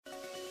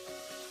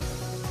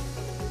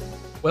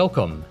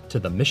Welcome to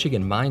the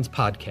Michigan Minds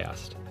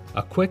Podcast,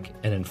 a quick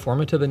and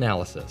informative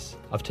analysis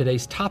of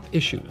today's top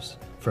issues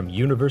from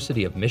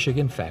University of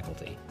Michigan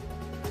faculty.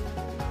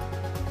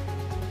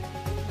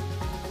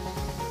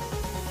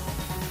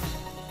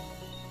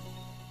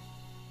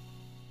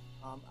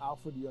 I'm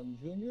Alfred Young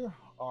Jr.,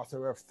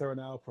 Arthur F.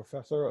 Thurnau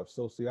Professor of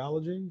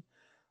Sociology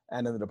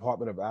and in the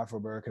Department of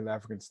Afro-American and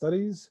African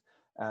Studies,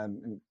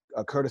 and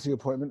a courtesy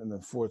appointment in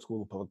the Ford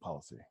School of Public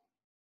Policy.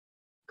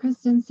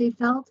 Kristen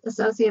Seefeld,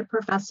 Associate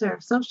Professor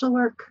of Social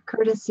Work,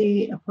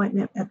 courtesy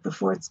appointment at the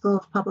Ford School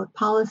of Public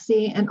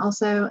Policy, and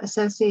also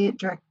Associate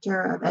Director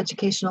of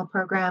Educational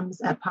Programs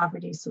at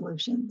Poverty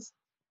Solutions.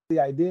 The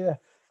idea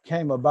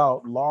came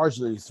about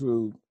largely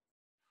through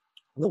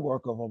the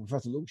work of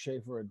Professor Luke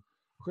Schaefer and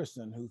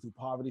Kristen, who through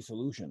Poverty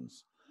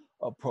Solutions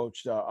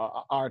approached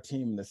our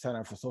team in the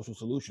Center for Social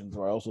Solutions,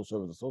 where I also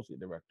serve as Associate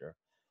Director,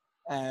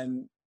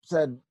 and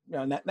said,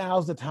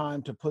 now's the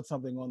time to put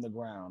something on the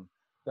ground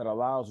that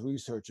allows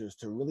researchers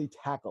to really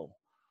tackle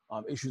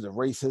issues of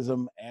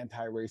racism,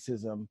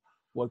 anti-racism,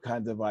 what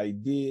kinds of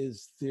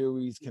ideas,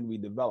 theories can we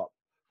develop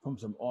from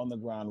some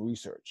on-the-ground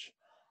research.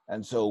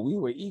 And so we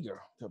were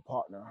eager to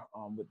partner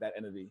with that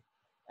entity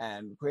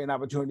and create an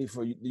opportunity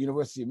for the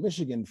University of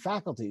Michigan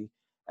faculty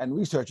and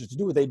researchers to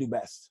do what they do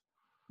best,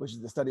 which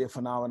is the study of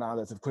phenomena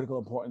that's of critical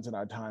importance in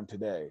our time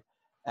today,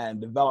 and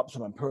develop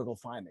some empirical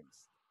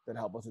findings that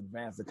help us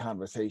advance the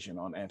conversation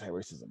on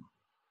anti-racism.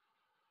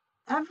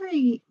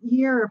 Every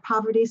year,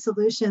 Poverty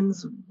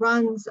Solutions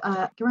runs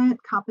a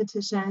grant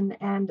competition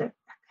and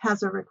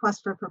has a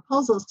request for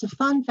proposals to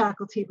fund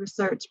faculty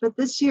research. But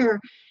this year,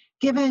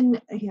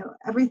 given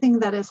everything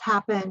that has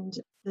happened,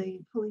 the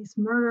police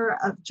murder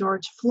of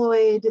George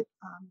Floyd,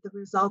 the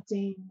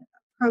resulting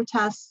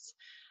protests,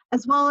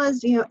 as well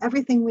as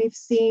everything we've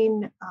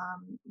seen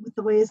with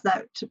the ways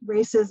that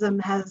racism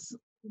has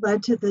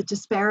led to the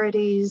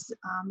disparities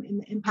in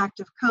the impact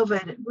of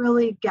COVID, it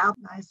really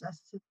galvanized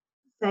us to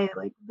say,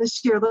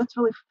 this year, let's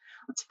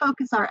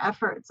focus our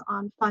efforts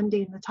on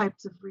funding the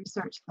types of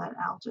research that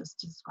Al just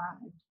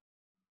described.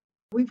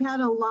 We've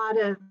had a lot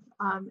of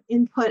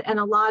input and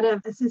a lot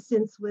of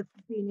assistance with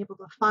being able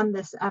to fund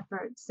this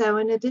effort. So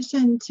in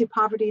addition to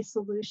Poverty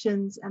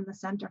Solutions and the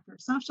Center for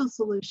Social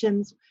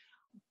Solutions,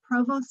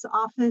 Provost's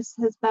office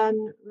has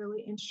been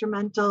really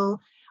instrumental.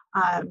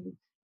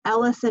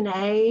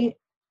 LS&A,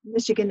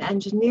 Michigan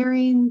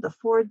Engineering, the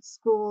Ford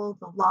School,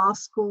 the Law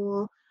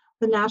School,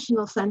 the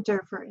National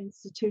Center for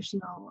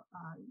Institutional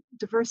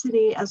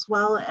Diversity, as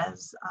well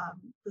as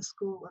the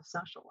School of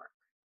Social Work.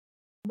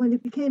 When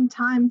it became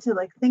time to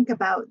think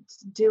about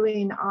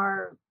doing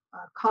our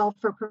call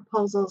for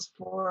proposals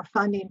for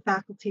funding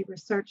faculty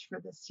research for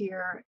this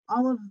year,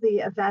 all of the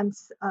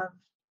events of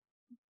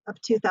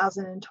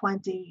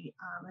 2020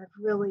 have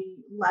really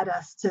led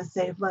us to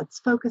say, let's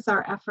focus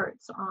our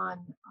efforts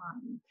on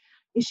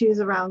issues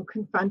around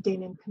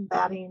confronting and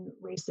combating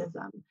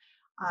racism.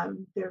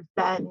 There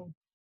have been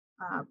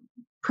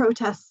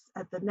protests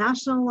at the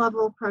national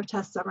level,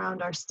 protests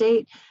around our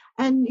state.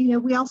 And,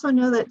 we also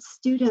know that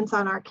students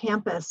on our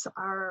campus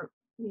are,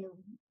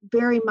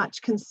 very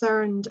much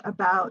concerned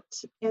about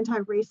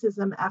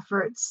anti-racism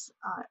efforts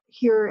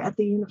here at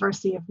the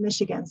University of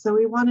Michigan. So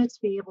we wanted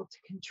to be able to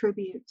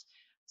contribute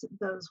to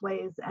those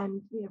ways.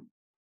 And,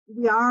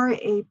 we are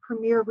a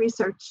premier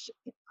research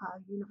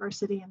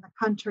university in the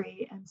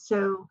country. And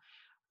so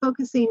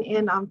focusing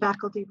in on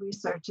faculty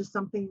research is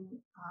something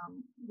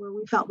where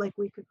we felt like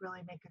we could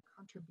really make a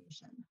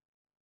contribution.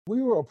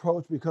 We were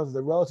approached because of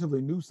the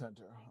relatively new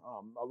center.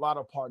 A lot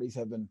of parties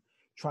have been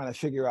trying to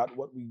figure out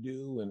what we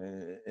do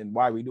and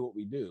why we do what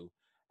we do.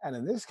 And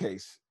in this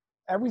case,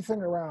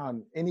 everything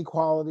around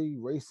inequality,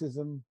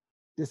 racism,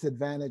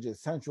 disadvantage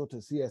is central to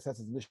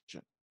CSS's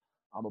mission.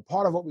 A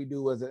part of what we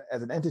do as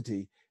an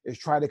entity is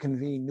try to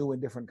convene new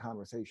and different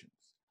conversations.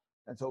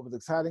 And so what's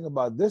exciting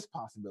about this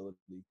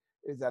possibility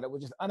is that it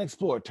was just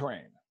unexplored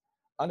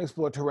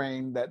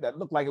terrain that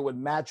looked like it would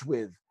match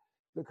with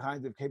the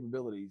kinds of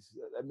capabilities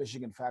that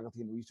Michigan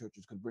faculty and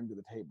researchers could bring to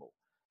the table.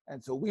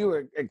 And so we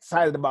were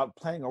excited about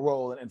playing a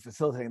role in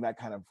facilitating that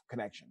kind of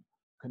connection,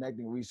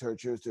 connecting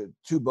researchers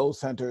to both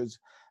centers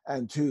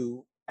and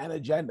to an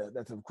agenda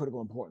that's of critical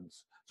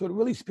importance. So it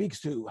really speaks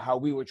to how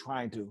we were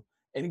trying to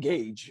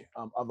engage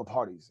other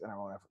parties in our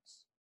own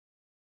efforts.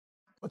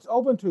 It's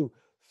open to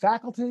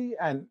faculty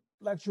and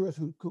lecturers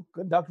who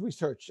conduct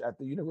research at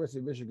the University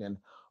of Michigan,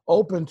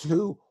 open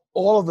to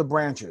all of the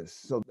branches.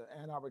 So the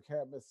Ann Arbor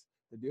campus,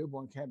 the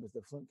Dearborn campus,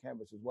 the Flint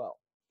campus as well.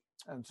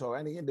 And so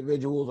any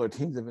individuals or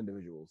teams of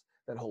individuals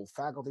that hold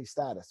faculty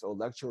status or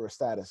lecturer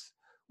status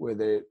where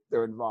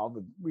they're involved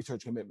with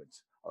research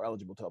commitments are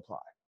eligible to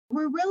apply.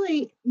 We're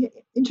really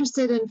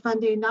interested in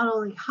funding not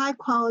only high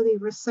quality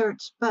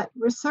research, but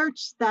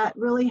research that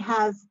really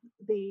has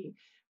the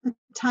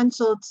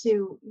potential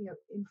to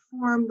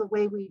inform the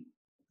way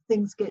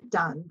things get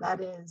done.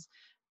 That is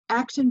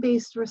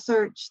action-based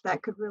research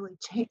that could really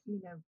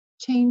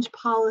change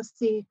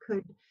policy,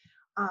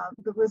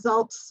 the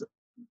results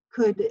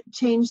could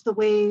change the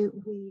way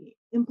we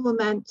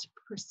implement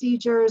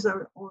procedures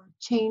or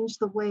change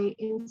the way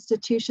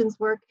institutions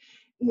work,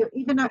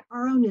 even our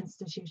own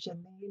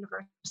institution, the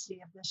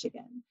University of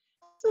Michigan.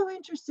 Also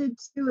interested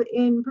too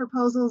in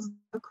proposals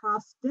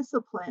across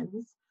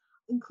disciplines,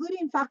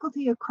 including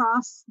faculty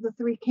across the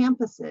three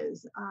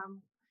campuses.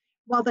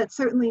 While that's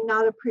certainly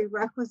not a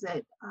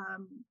prerequisite,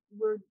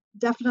 we're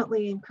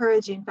definitely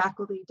encouraging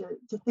faculty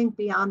to think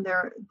beyond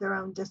their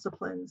own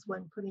disciplines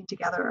when putting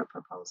together a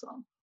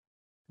proposal.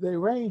 They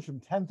range from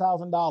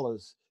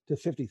 $10,000 to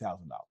 $50,000.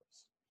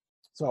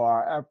 So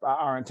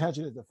our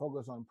intention is to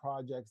focus on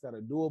projects that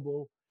are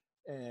doable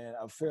in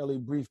a fairly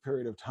brief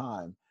period of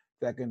time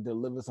that can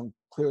deliver some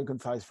clear and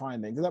concise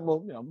findings that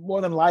will,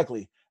 more than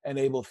likely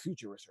enable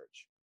future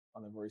research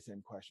on the very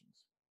same questions.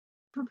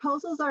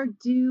 Proposals are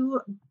due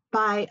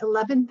by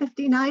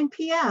 11:59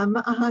 p.m.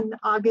 on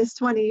August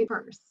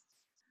 21st.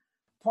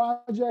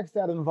 Projects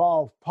that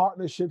involve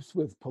partnerships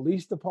with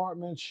police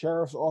departments,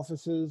 sheriff's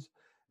offices,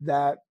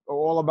 that are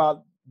all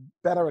about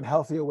better and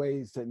healthier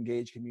ways to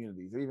engage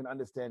communities or even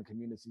understand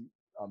community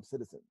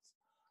citizens.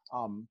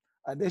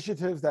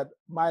 Initiatives that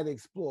might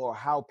explore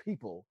how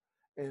people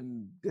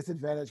in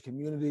disadvantaged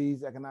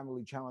communities,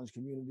 economically challenged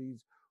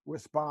communities,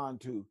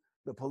 respond to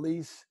the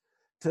police,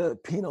 to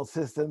penal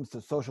systems, to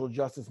social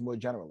justice more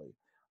generally.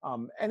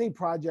 Any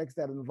projects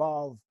that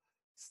involve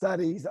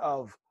studies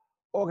of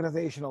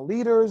organizational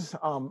leaders,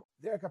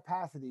 their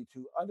capacity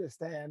to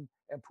understand,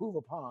 improve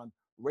upon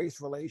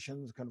race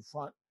relations,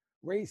 confront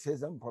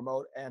racism,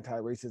 promote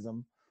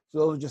anti-racism. So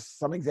those are just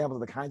some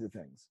examples of the kinds of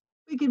things.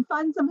 We can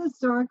fund some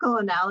historical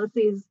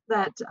analyses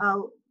that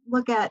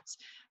look at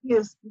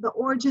the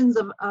origins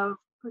of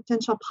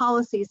potential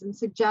policies and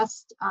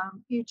suggest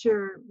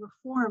future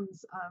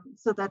reforms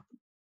so that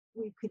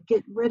we could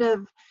get rid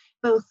of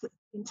both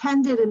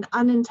intended and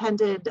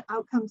unintended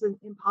outcomes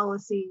in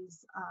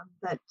policies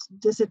that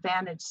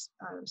disadvantage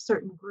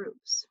certain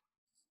groups.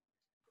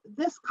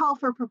 This call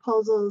for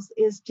proposals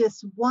is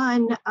just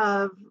one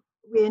of,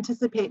 we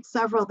anticipate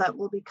several that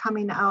will be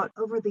coming out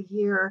over the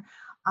year,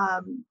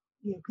 showcasing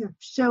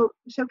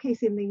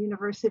the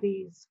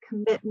university's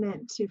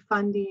commitment to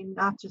funding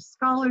not just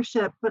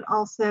scholarship, but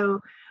also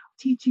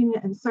teaching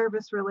and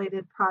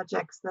service-related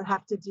projects that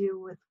have to do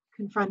with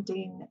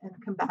confronting and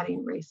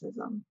combating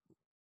racism.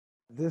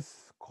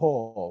 This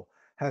call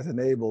has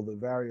enabled the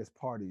various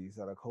parties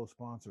that are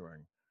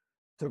co-sponsoring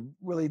to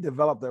really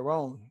develop their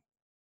own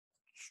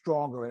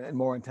stronger and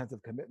more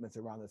intensive commitments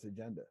around this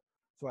agenda.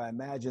 So I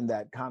imagine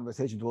that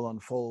conversations will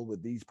unfold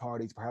with these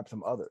parties, perhaps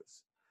some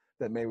others,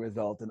 that may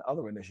result in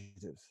other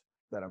initiatives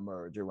that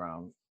emerge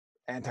around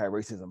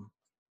anti-racism.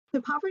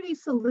 The Poverty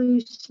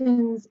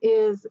Solutions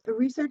is a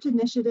research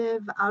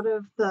initiative out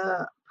of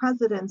the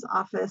President's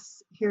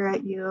office here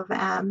at U of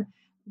M.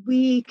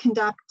 We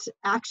conduct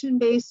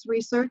action-based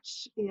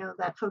research,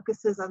 that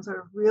focuses on sort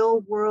of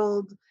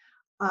real-world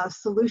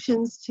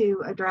solutions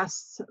to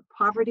address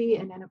poverty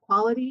and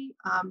inequality,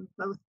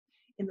 both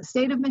in the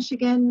state of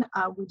Michigan.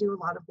 We do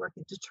a lot of work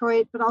in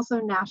Detroit, but also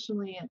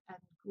nationally and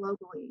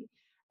globally.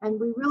 And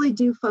we really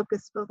do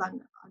focus both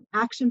on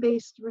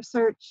action-based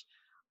research,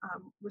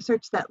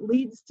 research that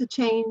leads to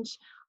change,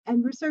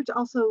 and research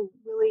also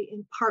really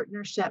in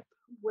partnership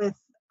with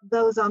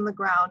those on the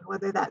ground,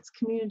 whether that's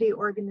community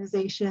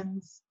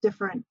organizations,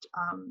 different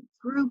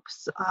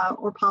groups,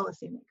 or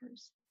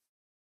policymakers.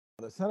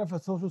 The Center for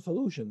Social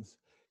Solutions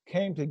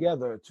came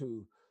together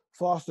to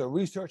foster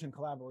research and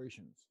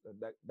collaborations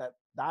that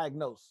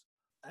diagnose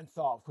and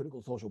solve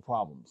critical social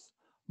problems.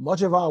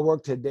 Much of our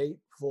work to date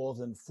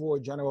falls in four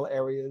general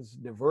areas: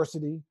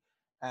 diversity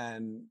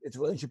and its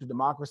relationship to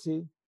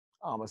democracy,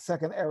 a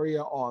second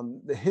area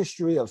on the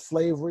history of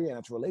slavery and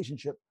its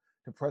relationship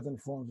to present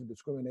forms of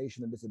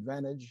discrimination and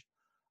disadvantage,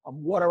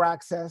 water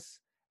access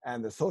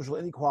and the social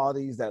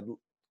inequalities that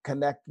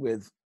connect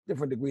with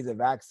different degrees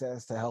of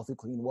access to healthy,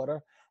 clean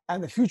water,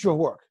 and the future of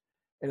work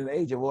in an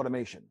age of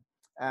automation.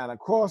 And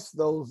across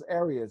those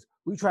areas,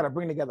 we try to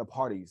bring together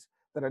parties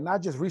that are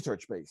not just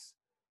research-based,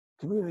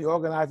 community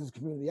organizers,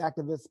 community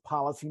activists,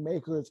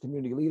 policymakers,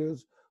 community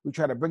leaders. We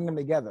try to bring them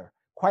together,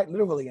 quite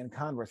literally in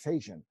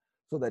conversation,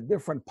 so that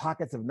different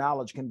pockets of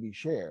knowledge can be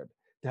shared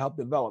to help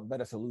develop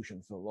better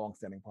solutions to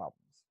longstanding problems.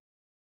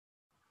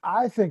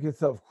 I think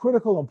it's of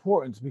critical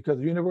importance because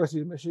the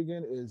University of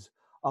Michigan is,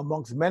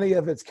 amongst many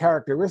of its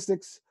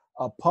characteristics,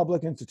 a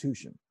public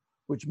institution,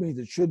 which means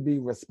it should be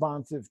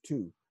responsive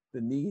to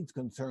the needs,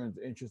 concerns,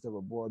 interests of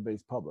a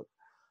broad-based public.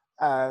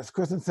 As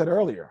Kristen said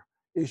earlier,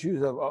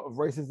 issues of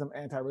racism,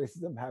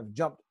 anti-racism have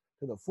jumped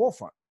to the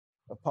forefront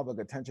of public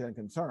attention and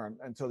concern,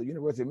 and so the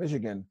University of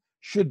Michigan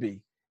should be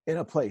in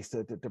a place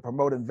to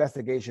promote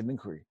investigation and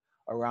inquiry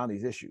around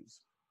these issues.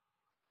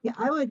 Yeah,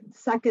 I would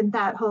second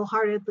that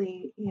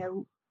wholeheartedly.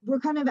 We're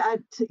kind of at,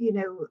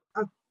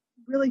 a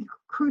really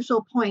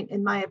crucial point,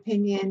 in my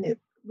opinion,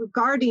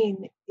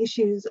 regarding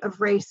issues of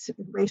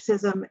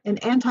racism,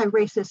 and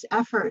anti-racist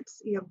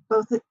efforts,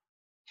 both at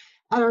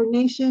our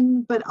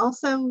nation, but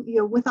also,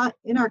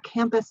 in our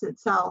campus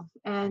itself.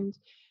 And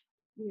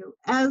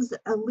as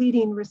a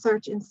leading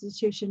research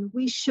institution,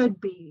 we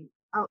should be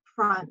out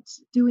front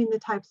doing the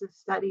types of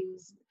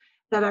studies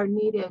that are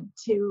needed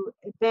to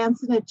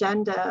advance an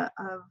agenda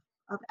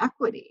of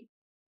equity.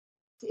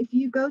 If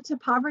you go to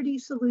Poverty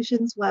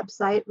Solutions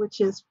website,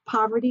 which is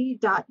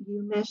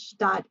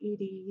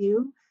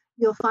poverty.umich.edu,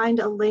 you'll find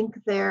a link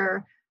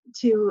there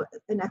to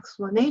an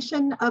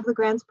explanation of the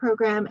grants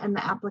program and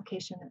the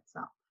application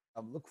itself.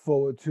 I look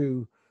forward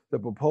to the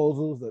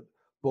proposals that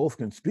both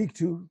can speak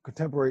to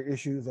contemporary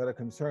issues that are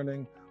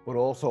concerning, but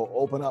also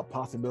open up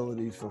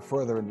possibilities for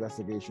further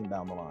investigation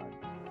down the line.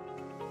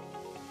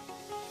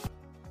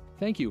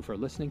 Thank you for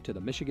listening to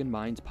the Michigan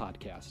Minds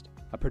Podcast,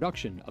 a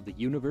production of the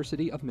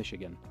University of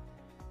Michigan.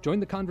 Join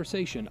the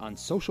conversation on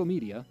social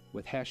media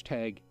with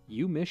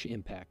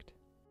 #UMichImpact.